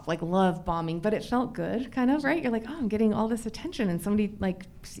the top, like love bombing, but it felt good, kind of, right? You're like, oh, I'm getting all this attention, and somebody, like,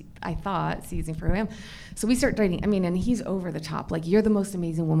 I thought, sees me for who I am. So we start dating. I mean, and he's over the top, like, you're the most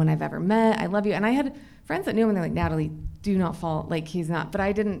amazing woman I've ever met. I love you. And I had friends that knew him, and they're like, Natalie, do not fall. Like, he's not. But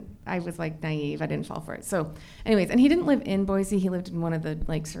I was like naive. I didn't fall for it. So anyways, and he didn't live in Boise. He lived in one of the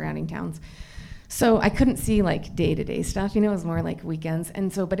like surrounding towns. So I couldn't see like day-to-day stuff, it was more like weekends.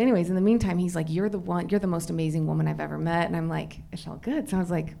 And so, but anyways, in the meantime, he's like, you're the most amazing woman I've ever met. And I'm like, it felt good. So I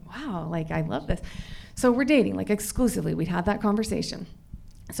was like, wow, like I love this. So we're dating, like exclusively. We'd had that conversation.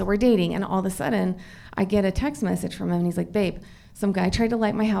 So we're dating, and all of a sudden I get a text message from him, and he's like, babe, some guy tried to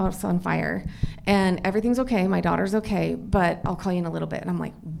light my house on fire, and everything's okay, my daughter's okay, but I'll call you in a little bit. And I'm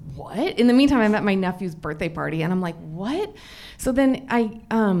like, what? In the meantime, I'm at my nephew's birthday party, and I'm like, what? So then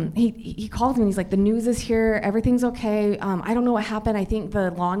he called me, and he's like, the news is here, everything's okay. I don't know what happened. I think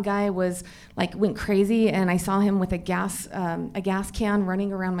the lawn guy went crazy, and I saw him with a gas can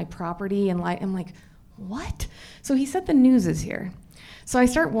running around my property, and I'm like, what? So he said the news is here. So I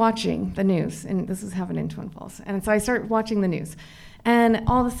start watching the news, and this is happening in Twin Falls. And so I start watching the news. And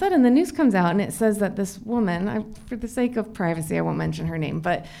all of a sudden, the news comes out, and it says that this woman, for the sake of privacy, I won't mention her name,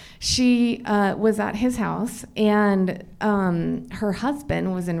 but she was at his house, and her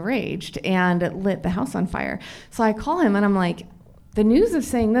husband was enraged and lit the house on fire. So I call him, and I'm like, the news is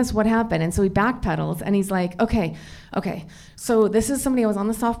saying this, what happened? And so he backpedals, and he's like, okay. So this is somebody I was on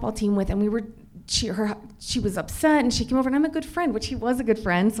the softball team with, and she was upset, and she came over, and I'm a good friend, which he was a good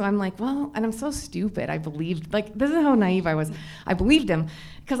friend. So I'm like, well, and I'm so stupid. I believed, like, this is how naive I was. I believed him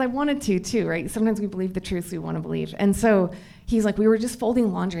because I wanted to too, right? Sometimes we believe the truths we want to believe. And so he's like, we were just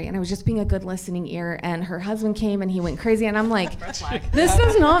folding laundry, and I was just being a good listening ear, and her husband came, and he went crazy, and I'm like, this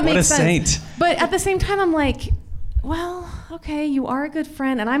does not make sense. What a saint. But at the same time, I'm like, well, okay, you are a good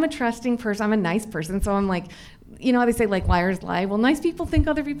friend, and I'm a trusting person. I'm a nice person, so I'm like, how they say, like, liars lie. Well, nice people think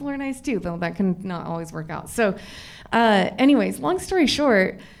other people are nice too, though that can not always work out. So anyways, long story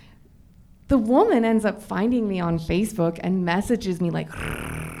short, the woman ends up finding me on Facebook and messages me like,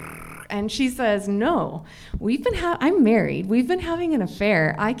 and she says, no, I'm married. We've been having an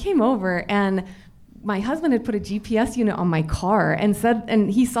affair. I came over, and my husband had put a GPS unit on my car and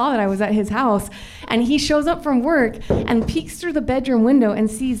he saw that I was at his house, and he shows up from work and peeks through the bedroom window and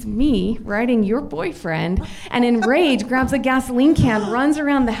sees me riding your boyfriend, and in rage grabs a gasoline can, runs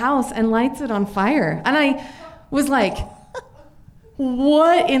around the house, and lights it on fire. And I was like,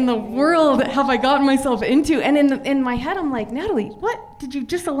 what in the world have I gotten myself into? And in my head, I'm like, Natalie, what did you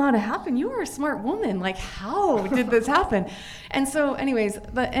just allow to happen? You are a smart woman. Like, how did this happen? And so anyways,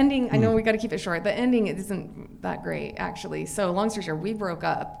 the ending, I know we got to keep it short. The ending isn't that great, actually. So long story short, we broke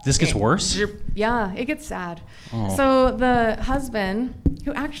up. This gets worse? Yeah, it gets sad. Oh. So the husband,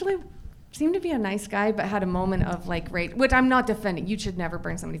 who actually seemed to be a nice guy, but had a moment of like rage, which I'm not defending. You should never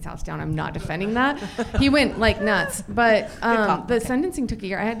burn somebody's house down. I'm not defending that. He went like nuts. But the sentencing took a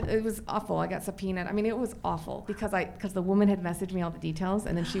year. It was awful. I got subpoenaed. I mean, it was awful because the woman had messaged me all the details,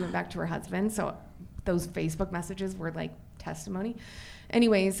 and then she went back to her husband. So those Facebook messages were like testimony.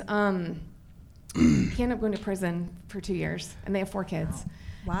 Anyways, he ended up going to prison for 2 years, and they have 4 kids.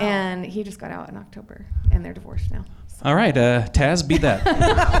 Wow. And he just got out in October, and they're divorced now. All right, Tazz, beat that.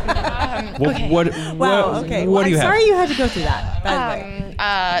 Okay. What do you have? I'm sorry you had to go through that, by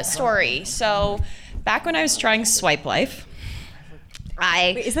the way. Story. So back when I was trying Swipe Life,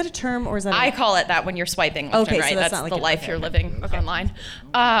 Wait, is that a term, or is that I call it that when you're swiping left and right. So that's not the like life you're living online.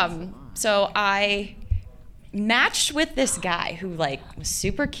 So I matched with this guy who like was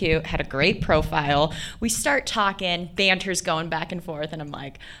super cute, had a great profile. We start talking, banter's going back and forth, and I'm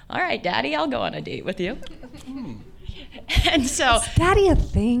like, all right, Daddy, I'll go on a date with you. And so, is daddy a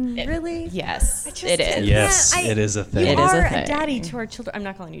thing? Really? Yes, it is. Yes, it is a thing. You It are is a thing. daddy to our children. I'm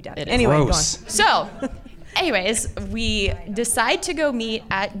not calling you daddy. It is. Anyway, Gross. go on. So, anyways, we decide to go meet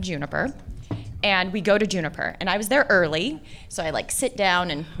at Juniper, and we go to Juniper. And I was there early, so I like sit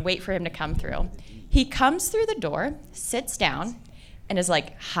down and wait for him to come through. He comes through the door, sits down, and is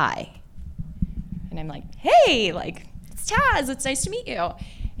like, hi. And I'm like, hey, like, it's Tazz, it's nice to meet you.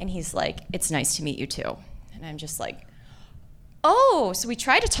 And he's like, it's nice to meet you too. And I'm just like, oh, so we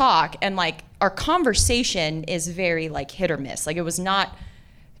tried to talk, and like our conversation is very like hit or miss. Like it was not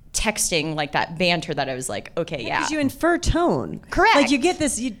texting like that banter that I was like, okay, yeah. Because you infer tone. Correct. Like you get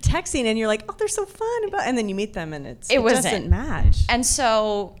this, you texting and you're like, oh, they're so fun. And then you meet them and it wasn't. doesn't match. And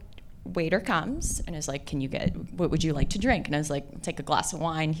so waiter comes and is like, what would you like to drink? And I was like, take a glass of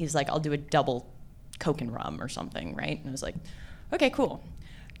wine. He's like, I'll do a double Coke and rum or something, right? And I was like, okay, cool.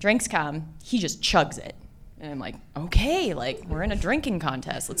 Drinks come. He just chugs it. And I'm like, okay, like we're in a drinking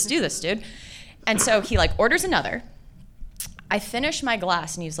contest. Let's do this, dude. And so he like orders another. I finish my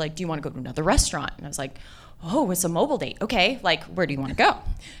glass and he's like, do you want to go to another restaurant? And I was like, oh, it's a mobile date. Okay, like where do you want to go?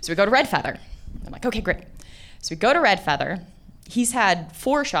 So we go to Red Feather. I'm like, okay, great. So we go to Red Feather. He's had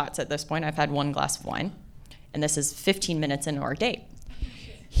 4 shots at this point. I've had 1 glass of wine. And this is 15 minutes into our date.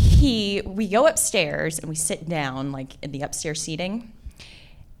 We go upstairs and we sit down like in the upstairs seating.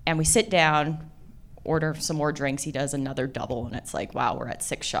 And we sit down, order some more drinks. He does another double and it's like, wow, we're at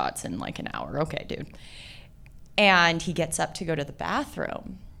 6 shots in like an hour. Okay, dude. And he gets up to go to the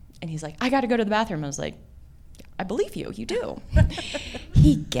bathroom. And he's like, I got to go to the bathroom. I was like, I believe you. You do.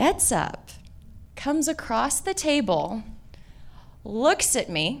 He gets up, comes across the table, looks at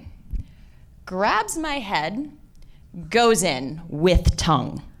me, grabs my head, goes in with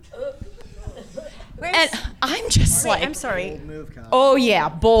tongue. And I'm just like, I'm sorry. Bold move, Kyle. oh yeah,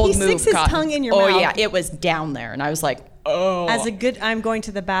 bold He move. sticks his Cotton. tongue in your mouth. Oh yeah, it was down there. And I was like, oh. As a good, I'm going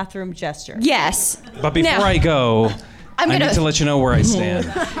to the bathroom gesture. Yes. But before Now- I go, I gonna- need to let you know where I stand.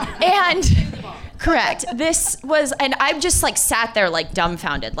 And correct. This was, and I just like sat there like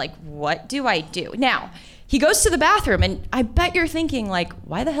dumbfounded, like, what do I do? Now, he goes to the bathroom, and I bet you're thinking, like,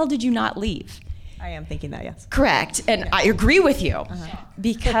 why the hell did you not leave? I am thinking that, yes. Correct. And I agree with you.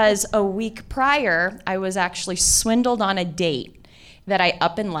 Because a week prior, I was actually swindled on a date that I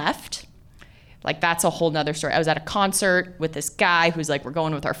up and left. Like, that's a whole nother story. I was at a concert with this guy who's like, we're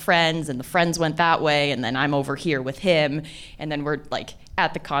going with our friends, and the friends went that way, and then I'm over here with him, and then we're like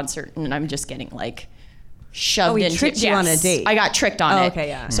at the concert, and I'm just getting like shoved he into tricked you on a date. I got tricked on it. Okay,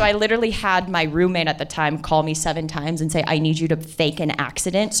 yeah. So I literally had my roommate at the time call me 7 times and say, I need you to fake an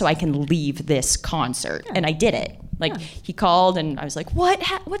accident so I can leave this concert. And I did it. Like, he called and I was like,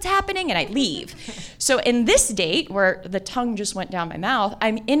 what's happening? And I leave. So in this date where the tongue just went down my mouth,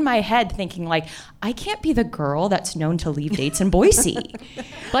 I'm in my head thinking like, I can't be the girl that's known to leave dates in Boise.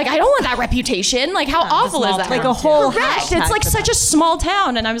 Like, I don't want that reputation. Like, how awful is that? Like a whole Correct. hashtag It's like for such a small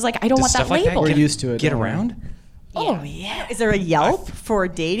town. And I was like, I don't want that Stuff like label. We're used to it. Get don't worry. around? Oh, yeah. Is there a Yelp for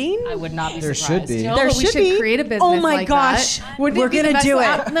dating? I would not be There surprised. should be. No, There but we should should be. create a business Oh my like gosh. that. Wouldn't We're it be the gonna best? do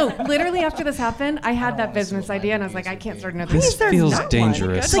it. No, literally after this happened, I had that business idea and I was like, I can't start another This Is there feels not one?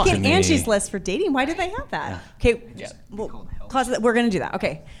 dangerous It's like to an me. Angie's List for dating. Why do they have that? Okay, well, we're going to do that.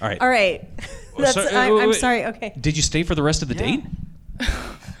 Okay. All right. All right. That's, So, I'm wait. sorry. Okay. Did you stay for the rest of the date?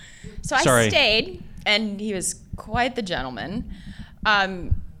 So I Sorry. stayed, and he was quite the gentleman.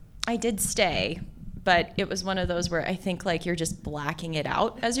 I did stay, but it was one of those where I think like you're just blacking it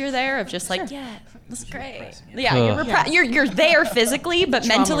out as you're there, of just like, yeah, that's great. Yeah, Ugh. you're there physically, but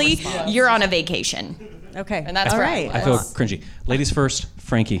mentally you're on a vacation, Okay. and that's all where right. I feel cringy. Ladies first,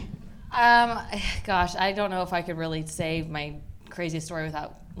 Frankie. Gosh, I don't know if I could really say my craziest story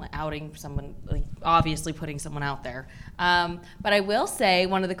without outing someone, like obviously putting someone out there. But I will say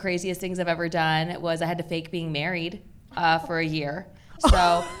one of the craziest things I've ever done was I had to fake being married for a year.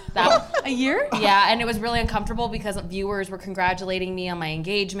 So that A year? yeah, and it was really uncomfortable because viewers were congratulating me on my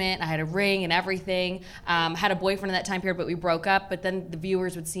engagement. I had a ring and everything. Had a boyfriend in that time period, but we broke up. But then the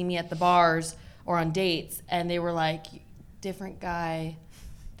viewers would see me at the bars or on dates, and they were like, "Different guy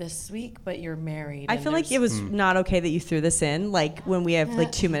this week, but you're married." I And feel like there's- it was not okay that you threw this in, like when we have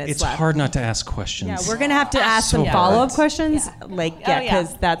like 2 minutes It's left. hard not to ask questions. Yeah, we're gonna have to ask some So follow-up hard. questions, like Oh, yeah.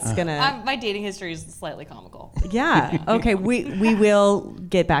 because that's gonna. my dating history is slightly comical. Yeah. Okay. We will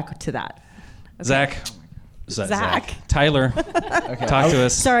get back to that. Zach. Zach. Tyler. Okay. Talk to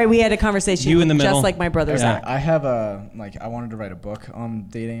us. Sorry, we had a conversation. You in the middle. just like my brother Yeah. Zach. I have I wanted to write a book on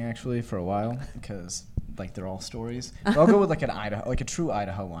dating actually for a while because like they're all stories. But I'll go with like an Idaho, like a true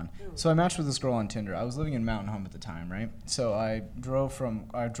Idaho one. So I matched with this girl on Tinder. I was living in Mountain Home at the time, right? So I drove from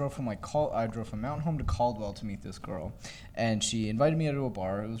Mountain Home to Caldwell to meet this girl, and she invited me to a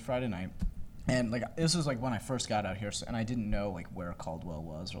bar. It was Friday night. And like this was like when I first got out here, and I didn't know like where Caldwell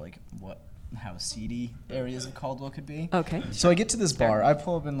was or like how seedy areas of Caldwell could be. Okay. So I get to this bar. I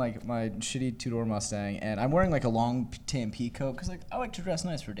pull up in like my shitty 2-door Mustang, and I'm wearing like a long tan pea coat because like I like to dress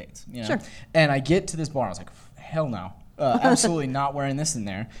nice for dates, you know. Sure. And I get to this bar, and I was like, hell no. Absolutely not wearing this in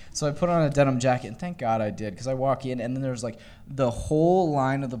there. So I put on a denim jacket, and thank God I did, because I walk in, and then there's like the whole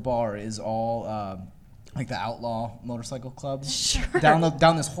line of the bar is all like the outlaw motorcycle club,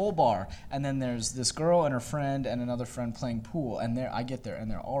 down this whole bar, and then there's this girl and her friend and another friend playing pool, and I get there and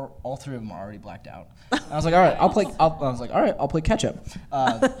they're all three of them are already blacked out. And I was like, all right, I'll play catch up.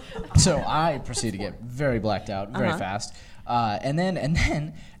 So I proceed to get very blacked out very fast. And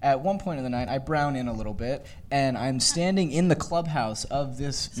then at one point in the night, I brown in a little bit, and I'm standing in the clubhouse of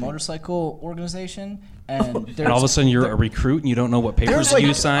this motorcycle organization, and all of a sudden you're a recruit and you don't know what papers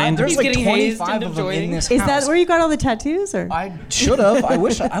you signed. There's like 25 of them in this house. Is that where you got all the tattoos? Or I should have. I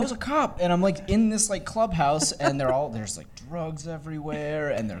wish I was a cop, and I'm like in this like clubhouse, and there's like drugs everywhere,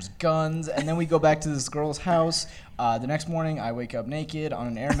 and there's guns, and then we go back to this girl's house. The next morning, I wake up naked on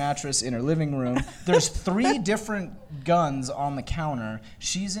an air mattress in her living room. There's 3 different guns on the counter.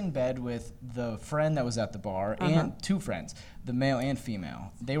 She's in bed with the friend that was at the bar and 2 friends, the male and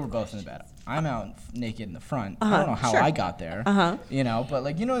female. They were both in the bed. I'm out naked in the front. I don't know how I got there, but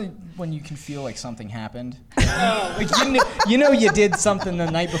like, when you can feel like something happened. Like, you did something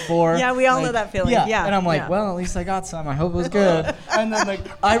the night before. Yeah, we all know that feeling. Yeah. And I'm like, well, at least I got some. I hope it was good. And then like,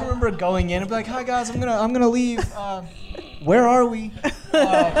 I remember going in and be like, hi guys, I'm gonna leave. Where are we?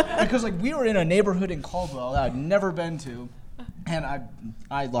 Because like we were in a neighborhood in Caldwell that I'd never been to, and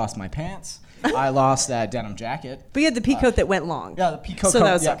I lost my pants. I lost that denim jacket. But you had the pea coat that went long. Yeah, the pea coat. So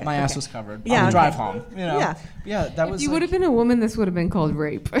that was my ass was covered. Yeah, on the drive home. Yeah. That was. If you would have been a woman, this would have been called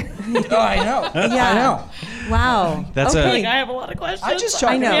rape. Oh, I know. Yeah. I know. Wow. That's okay. I have a lot of questions. I just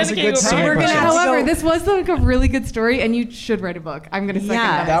tried. It was a good time. We're gonna, however, this was like a really good story, and you should write a book. I'm gonna second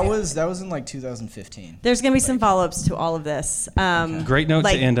that. That was in like 2015. There's gonna be some follow-ups to all of this. Great note to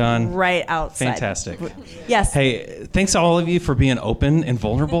end on. Right outside. Fantastic. Yes. Hey, thanks to all of you for being open and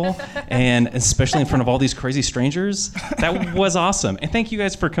vulnerable, and especially in front of all these crazy strangers. That was awesome. And thank you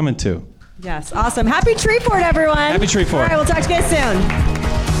guys for coming too. Yes, awesome. Happy Treefort, everyone. Happy Treefort. All right, we'll talk to you guys soon.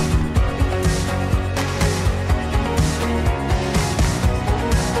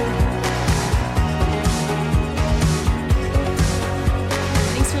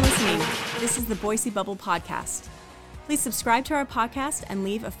 Thanks for listening. This is the Boise Bubble Podcast. Please subscribe to our podcast and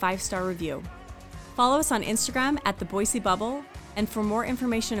leave a 5-star review. Follow us on Instagram at the Boise Bubble, and for more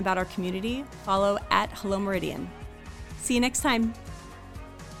information about our community, follow at Hello Meridian. See you next time.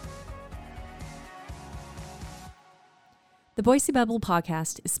 The Boise Bubble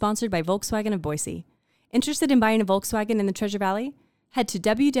Podcast is sponsored by Volkswagen of Boise. Interested in buying a Volkswagen in the Treasure Valley? Head to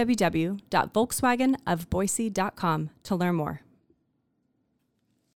www.volkswagenofboise.com to learn more.